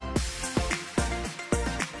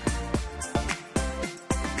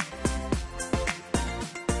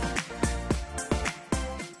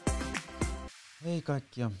Hei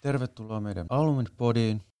kaikki ja tervetuloa meidän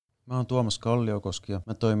Alumnipodiin. Mä oon Tuomas Kalliokoski ja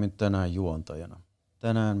mä toimin tänään juontajana.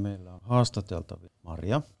 Tänään meillä on haastateltavia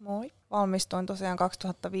Maria. Moi. Valmistuin tosiaan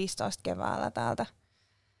 2015 keväällä täältä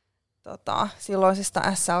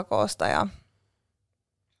silloisesta SLKsta ja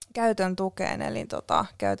käytön tukeen, eli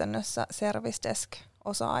käytännössä service desk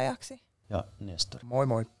osaajaksi. Ja Nestori. Moi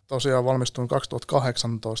moi. Tosiaan valmistuin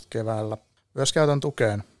 2018 keväällä myös käytön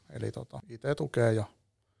tukeen, eli IT-tukea ja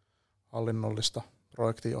hallinnollista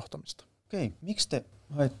projektijohtamista. Okei, miksi te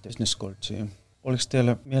haitte Business Collegeen? Oliko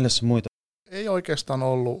teillä mielessä muita? Ei oikeastaan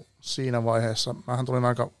ollut siinä vaiheessa. Mähän tulin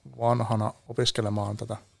aika vanhana opiskelemaan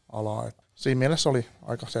tätä alaa. Siinä mielessä oli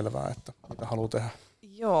aika selvää, että mitä haluaa tehdä.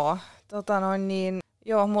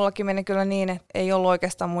 Joo, mullakin meni kyllä niin, että ei ollut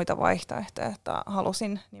oikeastaan muita vaihtoehtoja, että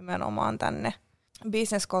halusin nimenomaan tänne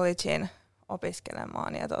Business Collegeen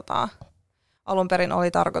opiskelemaan. Ja alun perin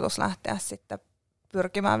oli tarkoitus lähteä sitten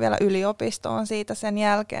pyrkimään vielä yliopistoon siitä sen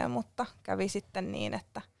jälkeen, mutta kävi sitten niin,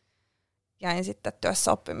 että jäin sitten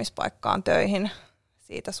työssäoppimispaikkaan töihin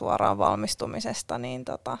siitä suoraan valmistumisesta,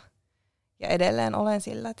 ja edelleen olen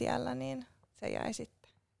sillä tiellä, niin se jäi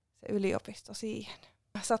sitten se yliopisto siihen.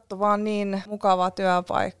 Sattui vaan niin mukava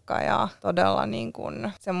työpaikka ja todella niin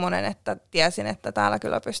kuin semmoinen, että tiesin, että täällä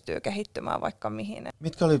kyllä pystyy kehittymään vaikka mihin.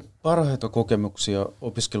 Mitkä oli parhaita kokemuksia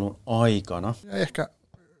opiskelun aikana? Ja ehkä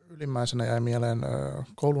ylimmäisenä jäi mieleen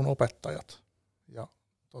koulun opettajat ja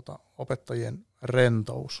opettajien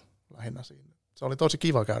rentous lähinnä siinä. Se oli tosi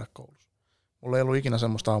kiva käydä koulussa. Mulla ei ollut ikinä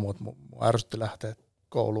semmoista aamua, että mua ärsytti lähteä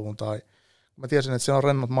kouluun. Tai mä tiesin, että siellä on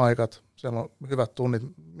rennot maikat, siellä on hyvät tunnit,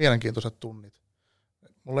 mielenkiintoiset tunnit.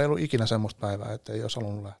 Mulla ei ollut ikinä semmoista päivää, että ei olisi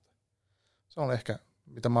halunnut lähteä. Se on ehkä,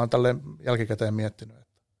 mitä mä oon tälleen jälkikäteen miettinyt,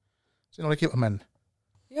 että siinä oli kiva mennä.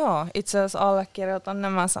 Joo, itse asiassa allekirjoitan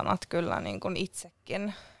nämä sanat kyllä niin kuin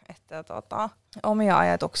itsekin. Että omia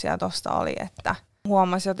ajatuksia tuosta oli, että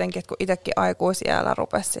huomasi jotenkin, että kun itsekin aikuisiällä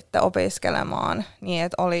rupesi sitten opiskelemaan, niin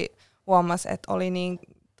että huomasi, että oli niin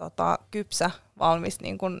kypsä, valmis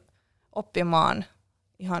niin kuin oppimaan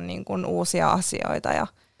ihan niin kuin uusia asioita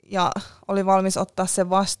ja oli valmis ottaa sen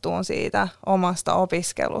vastuun siitä omasta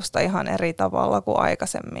opiskelusta ihan eri tavalla kuin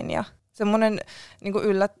aikaisemmin. Ja semmoinen niin kuin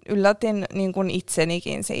yllätin niin kuin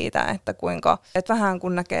itsenikin siitä, että vähän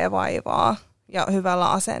kun näkee vaivaa ja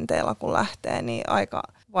hyvällä asenteella kun lähtee, niin aika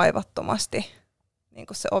vaivattomasti niin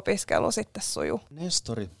kuin se opiskelu sitten sujuu.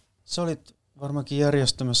 Nestori, sä olit varmaankin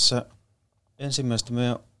järjestämässä ensimmäistä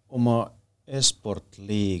meidän omaa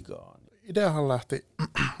esport-liigaa. Ideahan lähti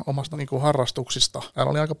omasta niin kuin harrastuksista. Täällä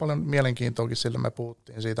oli aika paljon mielenkiintoakin, sillä me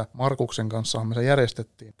puhuttiin siitä Markuksen kanssa, me se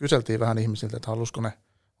järjestettiin. Kyseltiin vähän ihmisiltä, että halusiko ne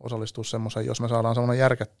osallistua semmoiseen, jos me saadaan semmoinen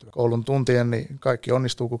järkättyä. Koulun tuntien, niin kaikki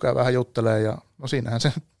onnistuu, kun käy vähän juttelee, ja no siinähän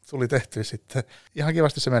se tuli tehtyä sitten. Ihan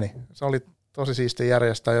kivasti se meni. Se oli tosi siistiä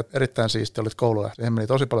järjestää ja erittäin siistiä olit kouluja. Siihen meni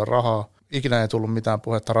tosi paljon rahaa. Ikinä ei tullut mitään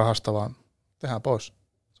puhetta rahasta, vaan tehdään pois.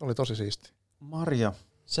 Se oli tosi siistiä. Maria,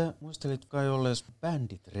 sä muistelit kai ollees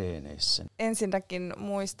bänditreeneissä. Ensinnäkin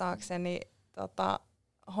muistaakseni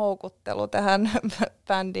houkuttelu tähän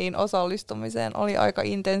bändiin osallistumiseen oli aika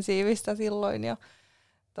intensiivistä silloin ja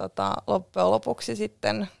loppujen lopuksi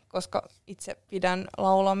sitten, koska itse pidän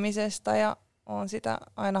laulamisesta ja olen sitä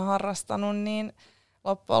aina harrastanut, niin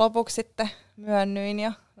loppujen lopuksi sitten myönnyin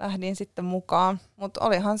ja lähdin sitten mukaan. Mutta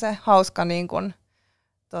olihan se hauska niin kun,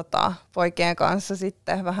 poikien kanssa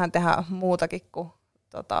sitten vähän tehdä muutakin kuin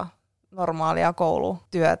normaalia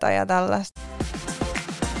koulutyötä ja tällaista.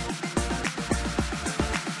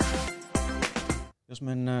 Jos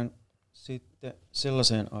mennään sitten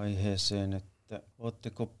sellaiseen aiheeseen, että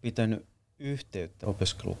ootteko pitänyt yhteyttä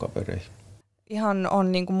opiskelukavereihin? Ihan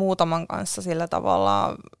on niin kuin muutaman kanssa sillä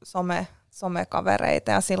tavalla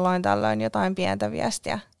somekavereita ja silloin tällöin jotain pientä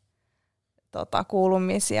viestiä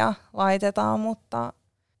kuulumisia laitetaan,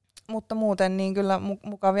 mutta muuten niin kyllä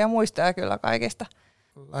mukavia muistoja kyllä kaikista.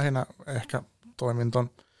 Lähinnä ehkä toimin ton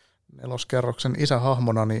 4. kerroksen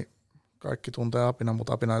isähahmona, niin kaikki tuntee Apina,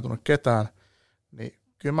 mutta Apina ei tunne ketään, niin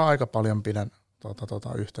kyllä mä aika paljon pidän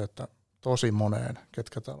yhteyttä tosi moneen,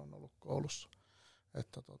 ketkä täällä on ollut koulussa.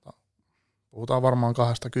 Että puhutaan varmaan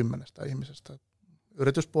 20 ihmisestä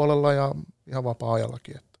yrityspuolella ja ihan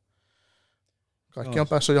vapaa-ajallakin. Että kaikki on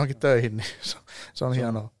päässyt johonkin töihin, niin se on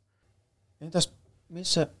hienoa. Entäs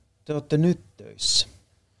missä te olette nyt töissä?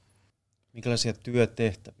 Minkälaisia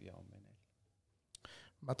työtehtäviä on meneillään?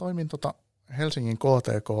 Mä toimin Helsingin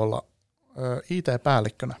KTK:lla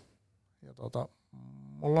IT-päällikkönä. Ja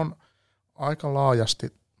mulla on aika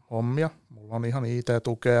laajasti hommia. Mulla on ihan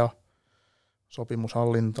IT-tukea,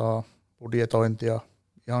 sopimushallintaa, budjetointia,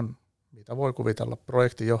 ihan mitä voi kuvitella,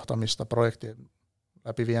 projektijohtamista, projektien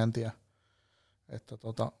läpivientiä. Että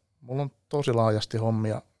mulla on tosi laajasti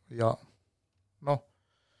hommia ja no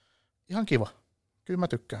ihan kiva. Kyllä mä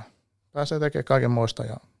tykkään. Pääsee tekemään kaikenmoista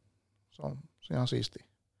ja se on ihan siistiä.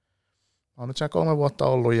 Mä oon nyt siellä 3 vuotta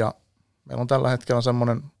ollut ja meillä on tällä hetkellä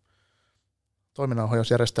semmoinen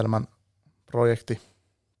toiminnanohjausjärjestelmän projekti.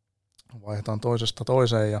 Vaihdetaan toisesta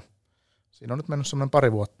toiseen ja siinä on nyt mennyt semmoinen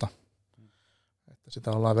 2 vuotta, että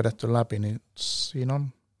sitä ollaan vedetty läpi, niin siinä on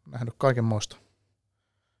nähnyt kaikenmoista,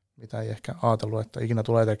 mitä ei ehkä ajatellut, että ikinä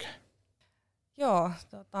tulee tekemään. Joo,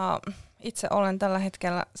 itse olen tällä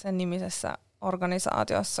hetkellä sen nimisessä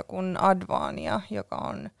organisaatiossa kuin Advania, joka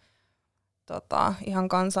on ihan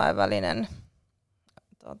kansainvälinen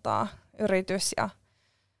yritys ja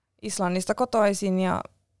Islannista kotoisin ja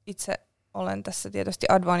itse olen tässä tietysti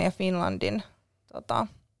Advania Finlandin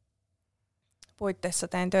puitteissa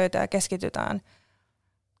teen töitä ja keskitytään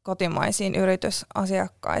kotimaisiin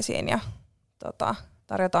yritysasiakkaisiin ja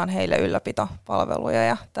tarjotaan heille ylläpitopalveluja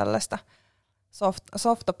ja tällaista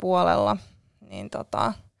softapuolella. Niin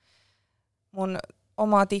mun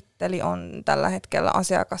oma titteli on tällä hetkellä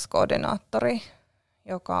asiakaskoordinaattori,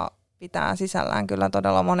 joka pitää sisällään kyllä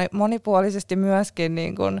todella monipuolisesti myöskin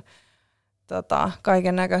niin kuin,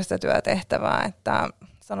 kaiken näköistä työtehtävää. Että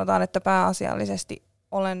sanotaan, että pääasiallisesti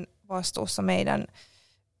olen vastuussa meidän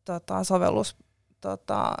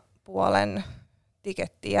sovelluspuolen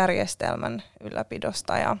tikettijärjestelmän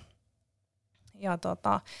ylläpidosta ja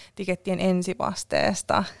tikettien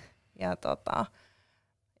ensivasteesta, ja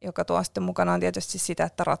joka tuo sitten mukanaan tietysti sitä,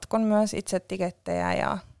 että ratkon myös itse tikettejä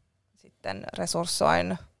ja sitten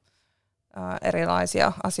resurssoin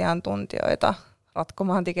erilaisia asiantuntijoita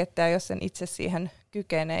ratkomaan tikettejä, jos sen itse siihen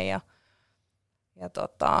kykenee ja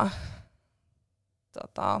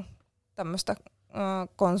tämmöistä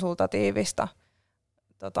konsultatiivista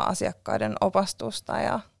asiakkaiden opastusta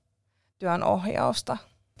ja työn ohjausta.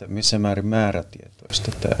 Missä määrin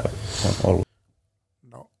määrätietoista tämä on ollut?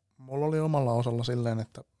 No, mulla oli omalla osalla silleen,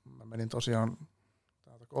 että mä menin tosiaan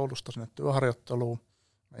täältä koulusta sinne työharjoitteluun.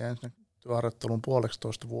 Mä jäin sinne työharjoitteluun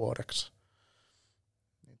 1,5 vuodeksi.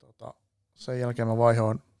 Niin sen jälkeen mä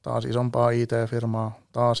vaihoin taas isompaa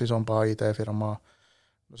IT-firmaa.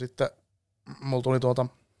 No sitten mulla tuli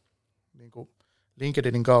niin kuin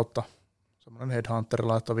LinkedInin kautta semmoinen headhunteri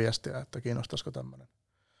laittoi viestiä, että kiinnostaisiko tämmöinen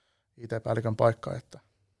IT-päällikön paikka, että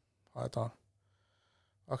haetaan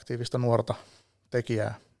aktiivista nuorta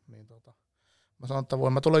tekijää. Niin mä sanoin, että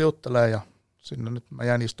voin mä tulla juttelemaan ja sinne nyt mä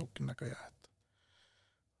jäin istuukin näköjään. Että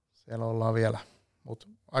siellä ollaan vielä. Mutta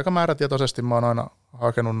aika määrätietoisesti mä oon aina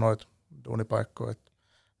hakenut noita duunipaikkoja, että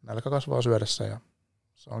nälkä kasvaa syödessä ja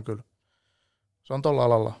se on kyllä, se on tuolla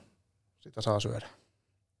alalla, sitä saa syödä.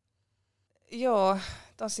 Joo,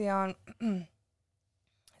 tosiaan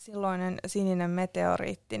silloinen sininen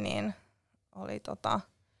meteoriitti niin oli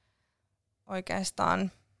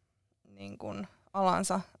oikeastaan niin kuin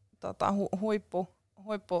alansa huippu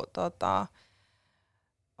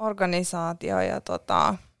organisaatio ja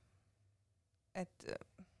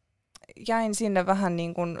jäin sinne vähän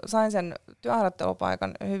niin kuin, sain sen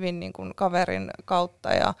työharjoittelupaikan hyvin niin kuin kaverin kautta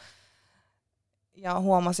ja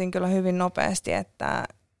huomasin kyllä hyvin nopeasti, että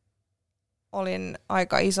olin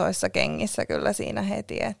aika isoissa kengissä kyllä siinä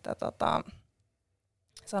heti, että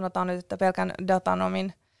sanotaan nyt, että pelkän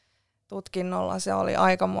datanomin tutkinnolla se oli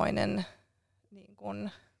aikamoinen niin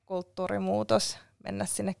kuin kulttuurimuutos mennä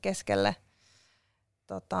sinne keskelle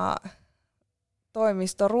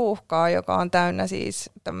toimistoruuhkaa, joka on täynnä siis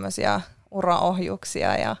tämmöisiä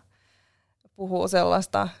uraohjuksia ja puhuu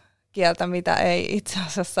sellaista kieltä, mitä ei itse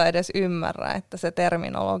asiassa edes ymmärrä, että se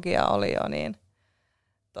terminologia oli jo niin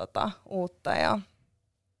uutta ja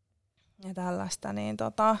tällaista, niin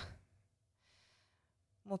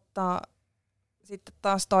mutta sitten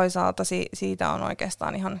taas toisaalta siitä on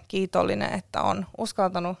oikeastaan ihan kiitollinen, että on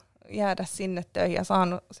uskaltanut jäädä sinne töihin ja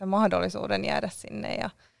saanut sen mahdollisuuden jäädä sinne ja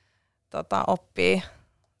oppii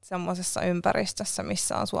semmoisessa ympäristössä,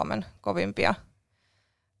 missä on Suomen kovimpia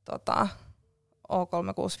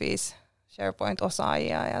O365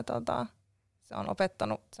 SharePoint-osaajia ja se on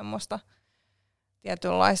opettanut semmoista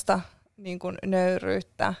tietynlaista niin kuin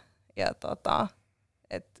nöyryyttä ja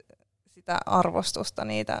sitä arvostusta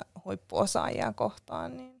niitä huippuosaajia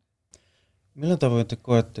kohtaan. Niin. Millä tavoin te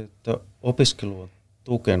koette, että opiskelu on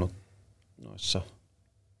tukenut noissa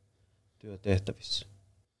työtehtävissä?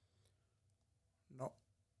 No,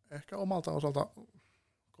 ehkä omalta osalta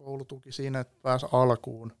koulutuki siinä, että pääsi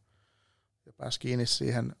alkuun ja pääsi kiinni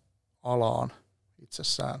siihen alaan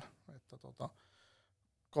itsessään. Että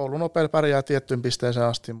koulun opeilla pärjää tiettyyn pisteeseen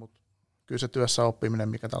asti, mutta kyllä se työssä oppiminen,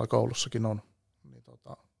 mikä täällä koulussakin on, niin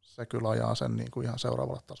se kyllä ajaa sen niin kuin ihan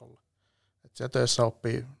seuraavalle tasolle. Et siellä töissä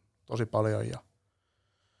oppii tosi paljon ja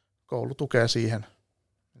koulu tukee siihen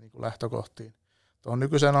niin kuin lähtökohtiin. Tuohon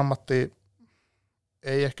nykyiseen ammattiin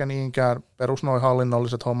ei ehkä niinkään, noin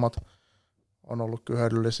hallinnolliset hommat on ollut kyllä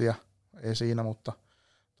hyödyllisiä, ei siinä, mutta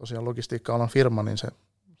tosiaan logistiikka-alan firma, niin se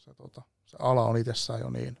ala on itsessään jo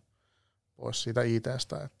niin pois siitä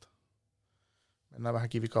IT:stä, että mennään vähän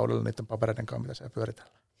kivikaudelle niiden papereiden kanssa, mitä siellä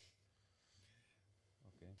pyöritellään.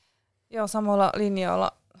 Okay. Joo, samalla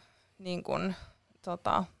linjoilla niin kun,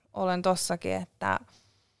 olen tossakin, että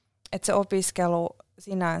se opiskelu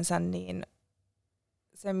sinänsä, niin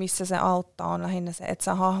se missä se auttaa on lähinnä se, että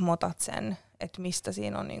sä hahmotat sen, että mistä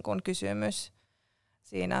siinä on niin kun kysymys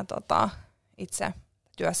siinä itse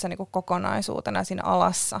työssä niin kun kokonaisuutena siinä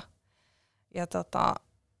alassa. Ja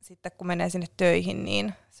sitten kun menee sinne töihin,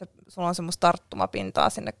 niin sulla on semmoista tarttumapintaa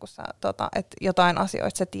sinne, kun sä, että jotain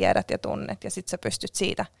asioita sä tiedät ja tunnet, ja sitten sä pystyt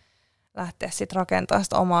siitä lähteä sit rakentamaan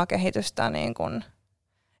sitä omaa kehitystä niin kun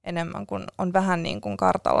enemmän kuin on vähän niin kuin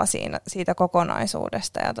kartalla siitä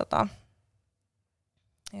kokonaisuudesta.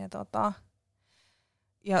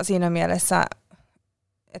 Ja siinä mielessä,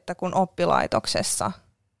 että kun oppilaitoksessa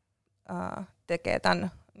tekee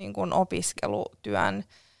tämän niin kuin opiskelutyön,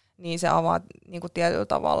 niin se avaa niin kuin tietyllä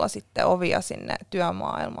tavalla sitten ovia sinne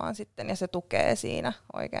työmaailmaan sitten, ja se tukee siinä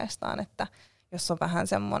oikeastaan, että jos on vähän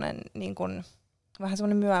semmoinen niin kuin, vähän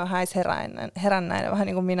semmoinen myöhäisherännäinen, vähän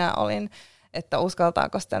niin kuin minä olin, että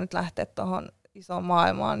uskaltaako sitä nyt lähteä tuohon isoon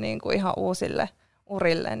maailmaan niin kuin ihan uusille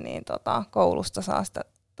urille, niin koulusta saa sitä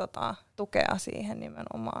tukea siihen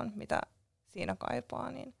nimenomaan, mitä siinä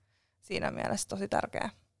kaipaa, niin siinä mielessä tosi tärkeää.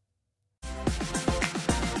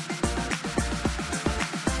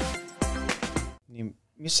 Niin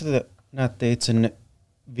missä te näette itsenne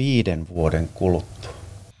 5 vuoden kuluttua?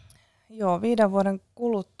 Joo, 5 vuoden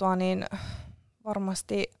kuluttua niin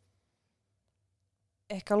varmasti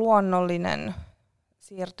ehkä luonnollinen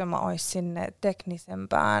siirtymä olisi sinne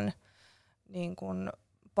teknisempään niin kuin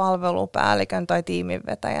palvelupäällikön tai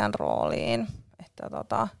tiiminvetäjän rooliin,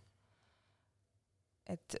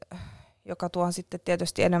 joka tuo sitten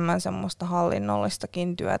tietysti enemmän semmoista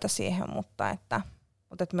hallinnollistakin työtä siihen, mutta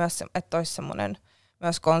myös että olisi semmoinen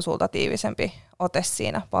myös konsultatiivisempi ote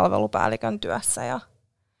siinä palvelupäällikön työssä ja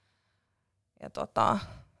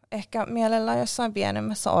ehkä mielellään jossain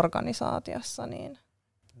pienemmässä organisaatiossa. Niin.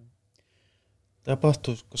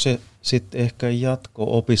 Tapahtuisiko se sitten ehkä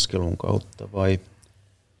jatko-opiskelun kautta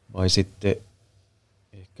vai sitten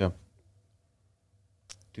ehkä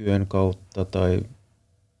työn kautta tai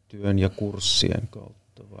työn ja kurssien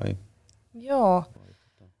kautta? Vai? Joo,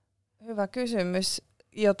 hyvä kysymys,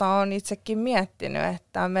 jota olen itsekin miettinyt,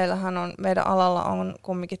 että meidän alalla on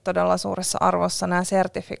kumminkin todella suuressa arvossa nämä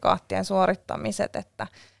sertifikaattien suorittamiset, että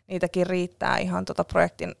niitäkin riittää ihan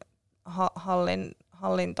projektin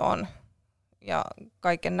hallintoon ja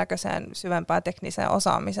kaiken näköiseen syvempään tekniseen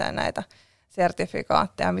osaamiseen näitä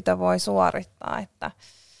sertifikaatteja, mitä voi suorittaa, että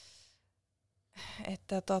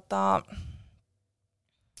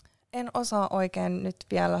en osaa oikein nyt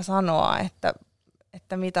vielä sanoa,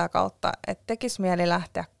 että mitä kautta, että tekisi mieli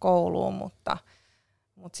lähteä kouluun, mutta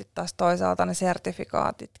sitten taas toisaalta ne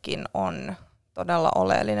sertifikaatitkin on todella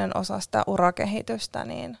oleellinen osa sitä urakehitystä,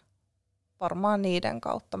 niin varmaan niiden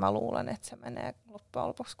kautta mä luulen, että se menee loppujen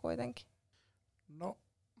lopuksi kuitenkin. No,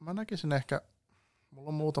 mä näkisin ehkä, mulla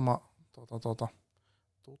on muutama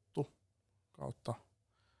tuttu kautta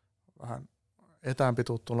vähän etäämpi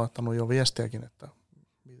tuttu laittanut jo viestiäkin, että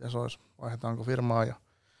miten se olisi, vaihdetaanko firmaa ja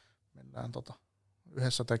mennään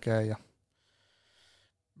yhdessä tekemään. Ja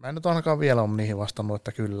mä en nyt ainakaan vielä ole niihin vastannut,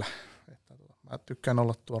 että kyllä. Että mä tykkään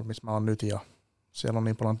olla tuolla, missä mä oon nyt ja siellä on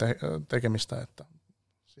niin paljon tekemistä, että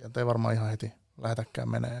sieltä ei varmaan ihan heti lähdetäkään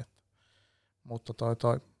menee. Mutta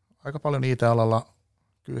aika paljon IT-alalla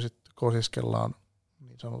kyllä sitten kosiskellaan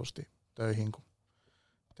niin sanotusti töihin, kun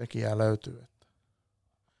tekijää löytyy. Että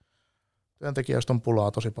työntekijöistä on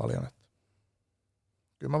pulaa tosi paljon. Että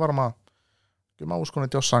kyllä mä uskon,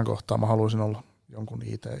 että jossain kohtaa mä haluaisin olla jonkun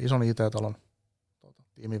ison IT-talon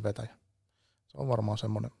tiiminvetäjä. Se on varmaan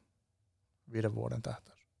semmoinen 5 vuoden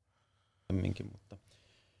tähtäys. Mutta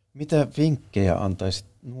mitä vinkkejä antaisit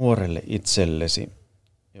nuorelle itsellesi,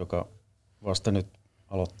 joka vasta nyt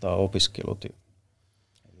aloittaa opiskelut?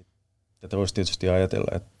 Eli tätä voisi tietysti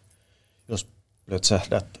ajatella, että jos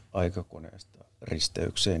plötsähdät aikakoneesta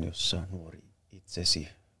risteykseen, jossa nuori itsesi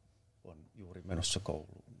on juuri menossa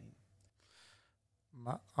kouluun. Niin.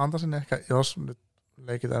 Mä antaisin ehkä, jos nyt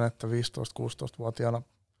leikitään, että 15-16-vuotiaana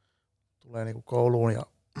tulee niinku kouluun ja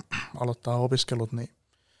aloittaa opiskelut, niin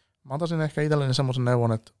mä antaisin ehkä itselleni semmoisen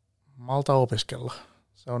neuvon, että malta opiskella.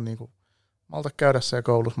 Se on niinku, malta käydä siellä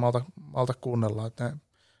koulussa, malta kuunnella. Että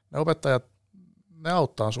ne opettajat, ne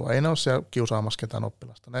auttaa sua. Ei ne ole siellä kiusaamassa ketään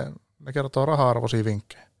oppilasta. Ne kertoo raha-arvoisia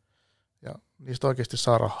vinkkejä. Ja niistä oikeasti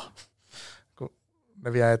saa rahaa, kun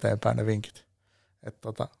ne vie eteenpäin ne vinkit.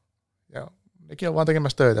 Ja nekin on vaan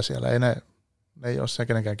tekemässä töitä siellä. Ne ei ole siellä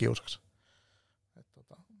kenenkään kiusaksi.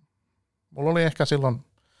 Mulla oli ehkä silloin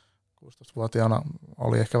 16-vuotiaana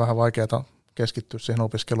oli ehkä vähän vaikeaa keskittyä siihen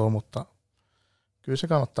opiskeluun, mutta kyllä se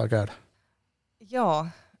kannattaa käydä. Joo,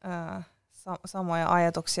 samoja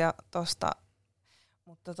ajatuksia tuosta,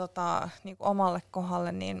 mutta niin kuin omalle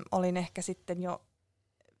kohdalle niin olin ehkä sitten jo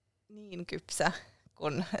niin kypsä,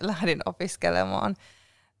 kun lähdin opiskelemaan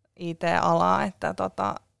IT-alaa, että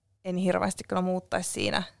en hirveästi kyllä muuttaisi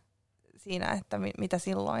siinä että mitä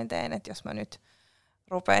silloin tein, että jos mä nyt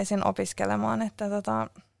rupeisin opiskelemaan, että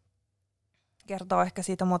kertoo ehkä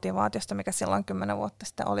siitä motivaatiosta, mikä silloin 10 vuotta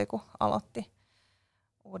sitten oli, kun aloitti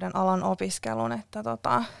uuden alan opiskelun, että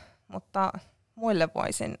mutta muille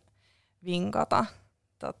voisin vinkata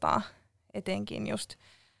etenkin just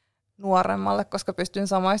nuoremmalle, koska pystyn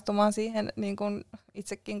samaistumaan siihen niin kuin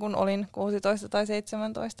itsekin, kun olin 16 tai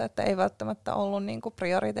 17, että ei välttämättä ollut niin kuin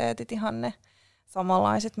prioriteetit ihan ne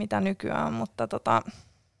samanlaiset, mitä nykyään, mutta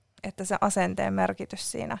että se asenteen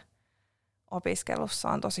merkitys siinä opiskelussa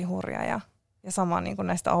on tosi hurja ja sama niin kuin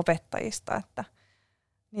näistä opettajista, että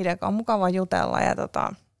niiden kanssa on mukava jutella ja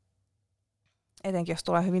etenkin jos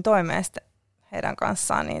tulee hyvin toimeen heidän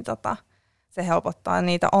kanssaan, niin se helpottaa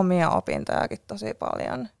niitä omia opintojakin tosi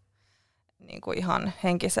paljon niin kuin ihan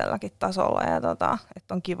henkiselläkin tasolla ja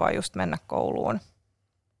että on kiva just mennä kouluun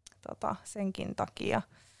senkin takia,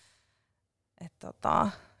 että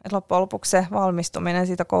loppujen lopuksi se valmistuminen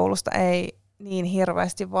siitä koulusta ei niin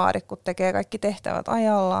hirveästi vaadi, kun tekee kaikki tehtävät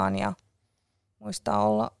ajallaan ja muistaa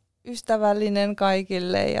olla ystävällinen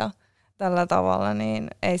kaikille ja tällä tavalla, niin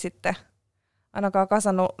ei sitten ainakaan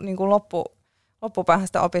kasannut niin kuin loppupäähän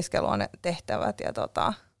sitä opiskelua ne tehtävät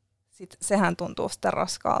ja sehän tuntuu sitten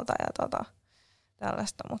raskaalta ja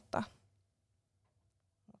tällaista, mutta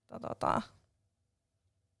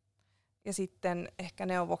ja sitten ehkä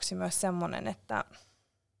neuvoksi myös semmoinen, että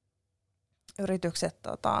yritykset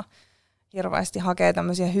hirveästi hakee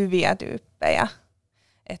tämmöisiä hyviä tyyppejä,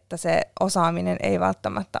 että se osaaminen ei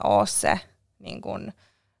välttämättä ole se, niin kuin,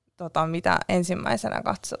 mitä ensimmäisenä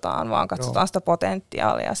katsotaan, vaan katsotaan sitä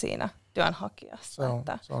potentiaalia siinä työnhakijassa.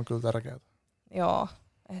 Se on kyllä tärkeää. Joo,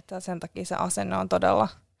 että sen takia se asenne on todella,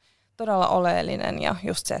 todella oleellinen ja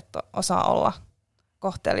just se, että osaa olla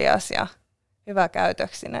kohtelias ja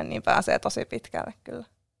hyväkäytöksinen, niin pääsee tosi pitkälle kyllä.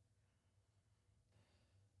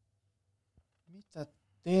 Mitä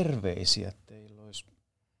terveisiä teillä olisi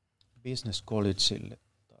Business Collegeille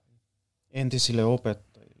tai entisille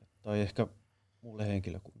opettajille tai ehkä muulle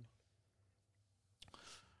henkilökunnalle?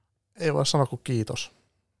 Ei voi sanoa kuin kiitos.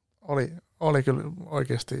 Oli kyllä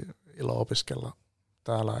oikeasti ilo opiskella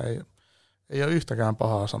täällä. Ei ole yhtäkään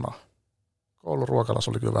pahaa sanaa. Koulun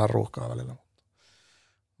ruokalassa oli kyllä vähän ruuhkaa välillä,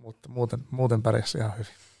 mutta muuten pärjäsi ihan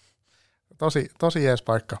hyvin. Tosi jees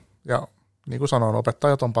paikka. Ja niin kuin sanoin,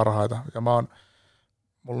 opettajat on parhaita. Ja mulla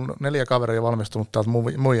on 4 kaveria valmistunut täältä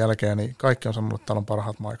mun jälkeen, niin kaikki on sanonut, että täällä on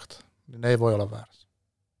parhaat maikat. Niin ne ei voi olla väärässä.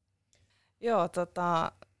 Joo,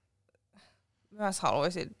 myös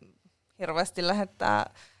haluaisin hirveästi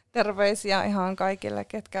lähettää terveisiä ihan kaikille,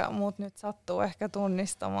 ketkä muut nyt sattuu ehkä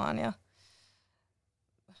tunnistamaan. Ja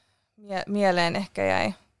mieleen ehkä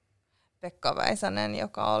jäi Pekka Väisänen,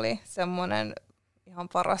 joka oli semmoinen ihan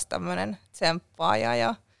paras tämmöinen tsemppaaja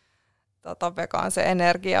ja Pekan se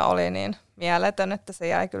energia oli niin mieletön, että se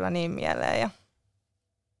jäi kyllä niin mieleen.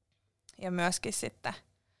 Ja myöskin sitten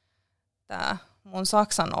tämä mun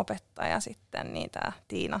Saksan opettaja sitten, niin tämä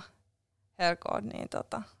Tiina Herkod, niin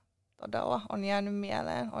todella on jäänyt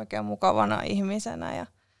mieleen oikein mukavana ihmisenä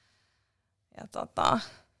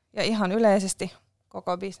ja ihan yleisesti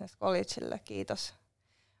koko Business Collegelle kiitos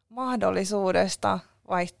mahdollisuudesta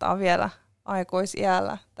vaihtaa vielä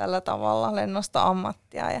aikuisiällä tällä tavalla lennosta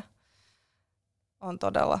ammattia ja on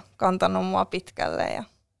todella kantanut mua pitkälle ja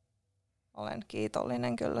olen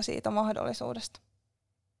kiitollinen kyllä siitä mahdollisuudesta.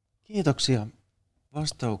 Kiitoksia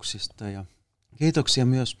vastauksista ja kiitoksia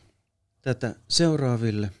myös tätä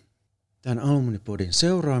seuraaville tämän Alumnipodin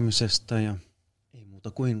seuraamisesta ja ei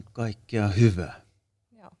muuta kuin kaikkea hyvää.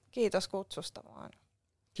 Joo, kiitos kutsusta vaan.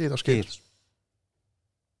 Kiitos. Kiitos.